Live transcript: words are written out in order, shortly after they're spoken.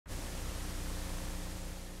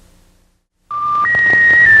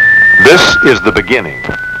This is the beginning.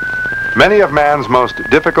 Many of man's most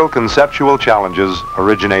difficult conceptual challenges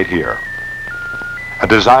originate here. A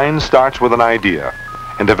design starts with an idea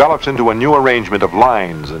and develops into a new arrangement of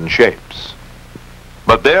lines and shapes.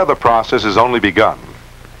 But there the process is only begun.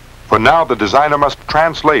 For now the designer must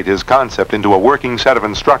translate his concept into a working set of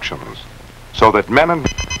instructions so that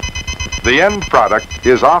the end product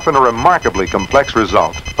is often a remarkably complex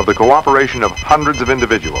result of the cooperation of hundreds of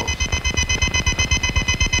individuals.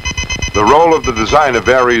 The role of the designer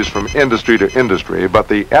varies from industry to industry, but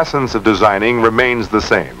the essence of designing remains the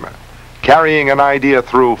same, carrying an idea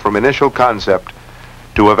through from initial concept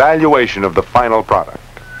to evaluation of the final product.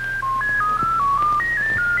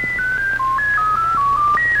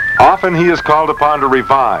 Often he is called upon to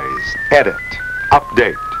revise, edit,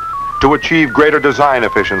 update, to achieve greater design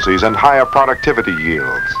efficiencies and higher productivity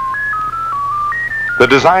yields. The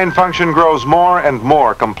design function grows more and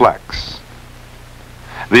more complex.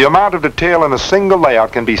 The amount of detail in a single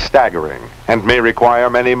layout can be staggering and may require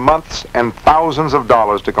many months and thousands of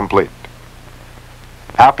dollars to complete.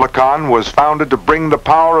 Applicon was founded to bring the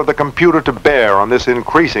power of the computer to bear on this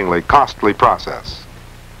increasingly costly process.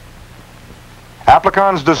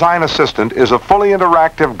 Applicon's Design Assistant is a fully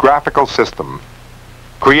interactive graphical system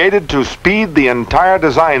created to speed the entire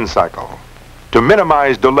design cycle, to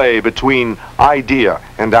minimize delay between idea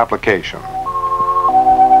and application.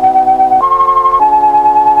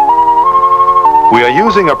 We are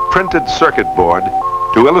using a printed circuit board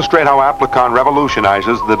to illustrate how Applicon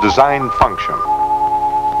revolutionizes the design function.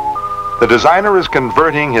 The designer is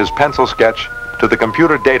converting his pencil sketch to the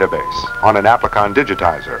computer database on an Applicon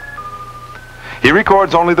digitizer. He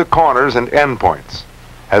records only the corners and endpoints,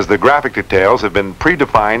 as the graphic details have been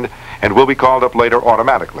predefined and will be called up later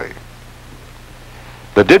automatically.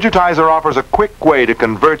 The digitizer offers a quick way to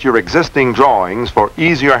convert your existing drawings for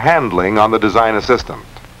easier handling on the Design Assistant.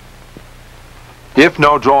 If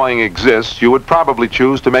no drawing exists, you would probably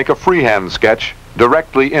choose to make a freehand sketch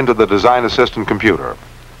directly into the Design Assistant computer.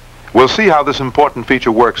 We'll see how this important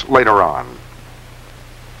feature works later on.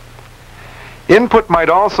 Input might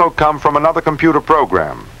also come from another computer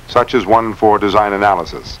program, such as one for design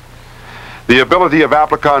analysis. The ability of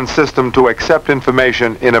Applicon's system to accept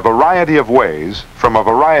information in a variety of ways from a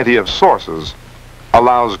variety of sources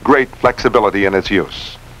allows great flexibility in its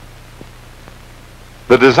use.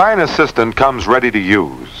 The Design Assistant comes ready to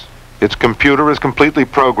use. Its computer is completely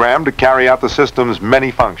programmed to carry out the system's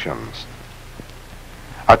many functions.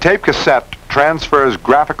 A tape cassette transfers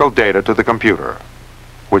graphical data to the computer,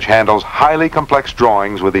 which handles highly complex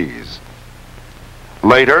drawings with ease.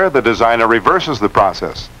 Later, the designer reverses the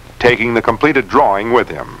process, taking the completed drawing with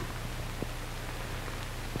him.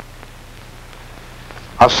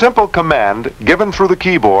 A simple command given through the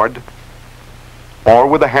keyboard or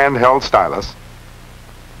with a handheld stylus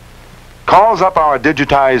calls up our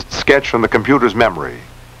digitized sketch from the computer's memory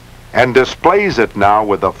and displays it now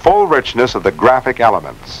with the full richness of the graphic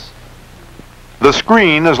elements. The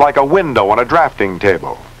screen is like a window on a drafting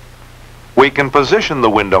table. We can position the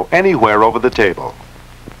window anywhere over the table,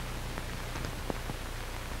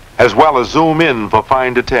 as well as zoom in for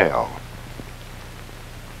fine detail,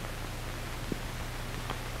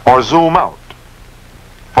 or zoom out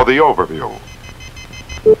for the overview.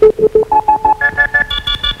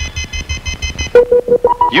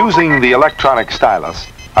 Using the electronic stylus,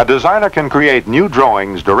 a designer can create new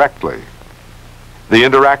drawings directly. The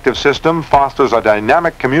interactive system fosters a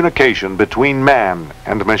dynamic communication between man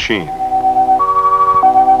and machine.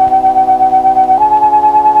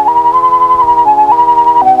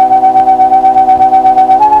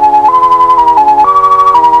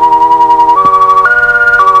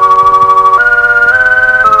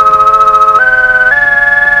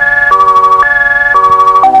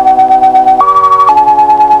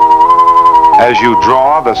 As you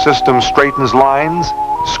draw, the system straightens lines,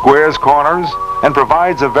 squares corners, and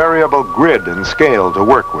provides a variable grid and scale to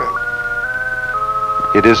work with.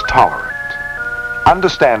 It is tolerant,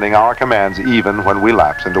 understanding our commands even when we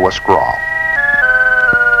lapse into a scrawl.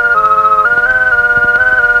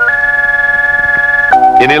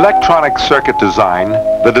 In electronic circuit design,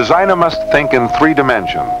 the designer must think in 3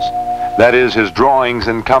 dimensions. That is, his drawings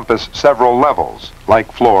encompass several levels,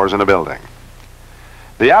 like floors in a building.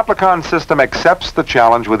 The Applicon system accepts the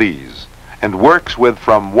challenge with ease and works with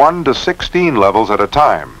from 1 to 16 levels at a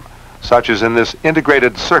time, such as in this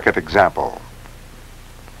integrated circuit example.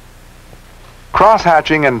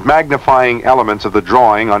 Cross-hatching and magnifying elements of the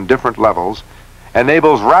drawing on different levels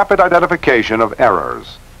enables rapid identification of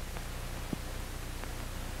errors.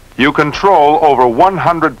 You control over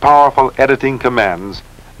 100 powerful editing commands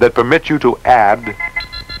that permit you to add,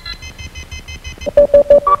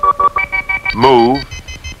 move,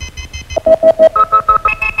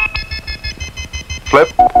 flip,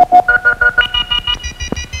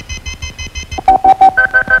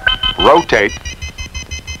 rotate,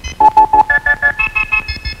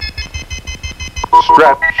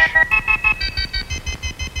 stretch,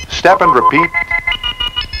 step and repeat,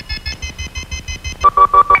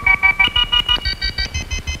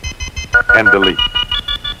 and delete.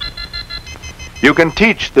 You can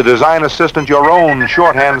teach the design assistant your own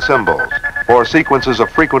shorthand symbols or sequences of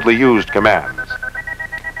frequently used commands.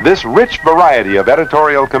 This rich variety of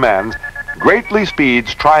editorial commands greatly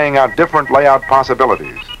speeds trying out different layout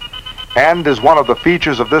possibilities and is one of the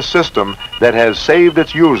features of this system that has saved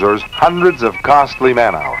its users hundreds of costly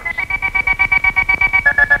man-hours.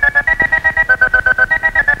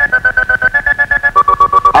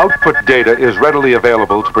 Output data is readily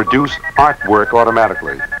available to produce artwork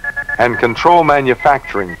automatically and control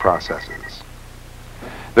manufacturing processes.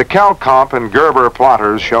 The CalComp and Gerber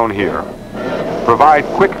plotters shown here provide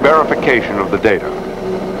quick verification of the data.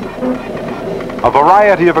 A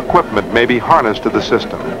variety of equipment may be harnessed to the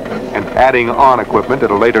system, and adding on equipment at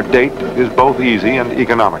a later date is both easy and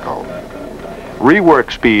economical.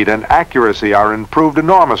 Rework speed and accuracy are improved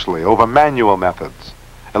enormously over manual methods,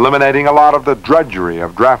 eliminating a lot of the drudgery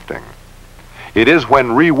of drafting. It is when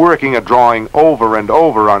reworking a drawing over and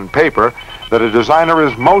over on paper that a designer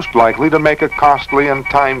is most likely to make a costly and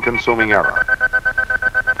time-consuming error.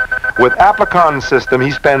 With Applicon's system,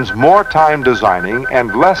 he spends more time designing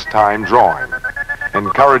and less time drawing,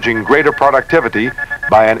 encouraging greater productivity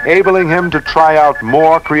by enabling him to try out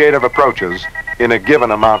more creative approaches in a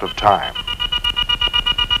given amount of time.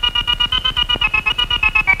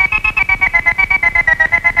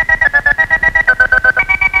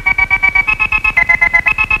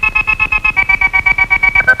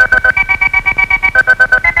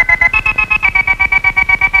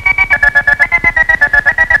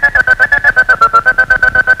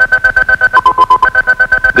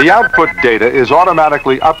 The output data is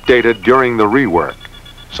automatically updated during the rework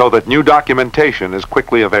so that new documentation is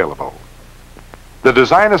quickly available. The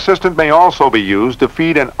design assistant may also be used to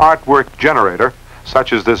feed an artwork generator,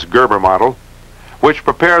 such as this Gerber model, which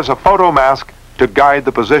prepares a photo mask to guide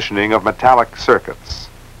the positioning of metallic circuits.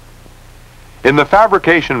 In the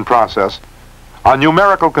fabrication process, a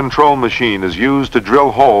numerical control machine is used to drill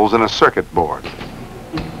holes in a circuit board.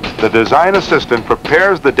 The design assistant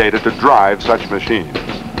prepares the data to drive such machines.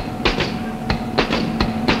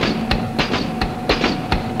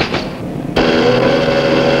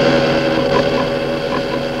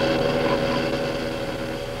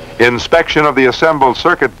 Inspection of the assembled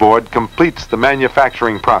circuit board completes the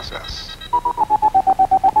manufacturing process.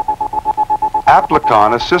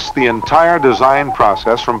 Applicon assists the entire design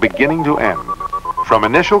process from beginning to end, from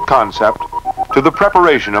initial concept to the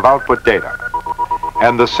preparation of output data,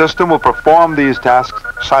 and the system will perform these tasks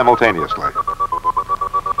simultaneously.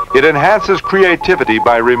 It enhances creativity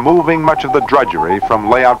by removing much of the drudgery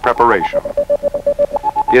from layout preparation.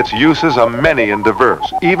 Its uses are many and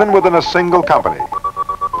diverse, even within a single company.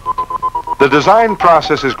 The design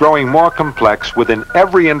process is growing more complex within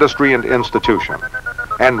every industry and institution,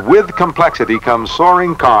 and with complexity comes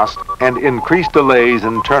soaring cost and increased delays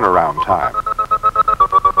in turnaround time.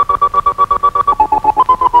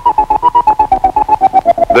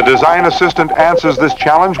 The design assistant answers this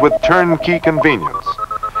challenge with turnkey convenience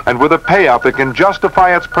and with a payout that can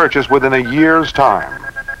justify its purchase within a year's time.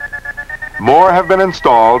 More have been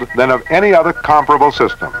installed than of any other comparable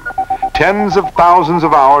system. Tens of thousands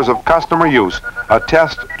of hours of customer use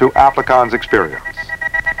attest to Applicon's experience.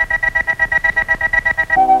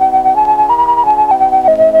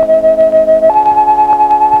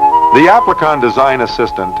 The Applicon Design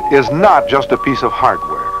Assistant is not just a piece of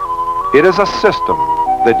hardware. It is a system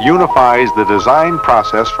that unifies the design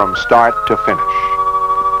process from start to finish.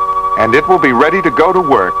 And it will be ready to go to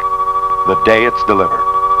work the day it's delivered.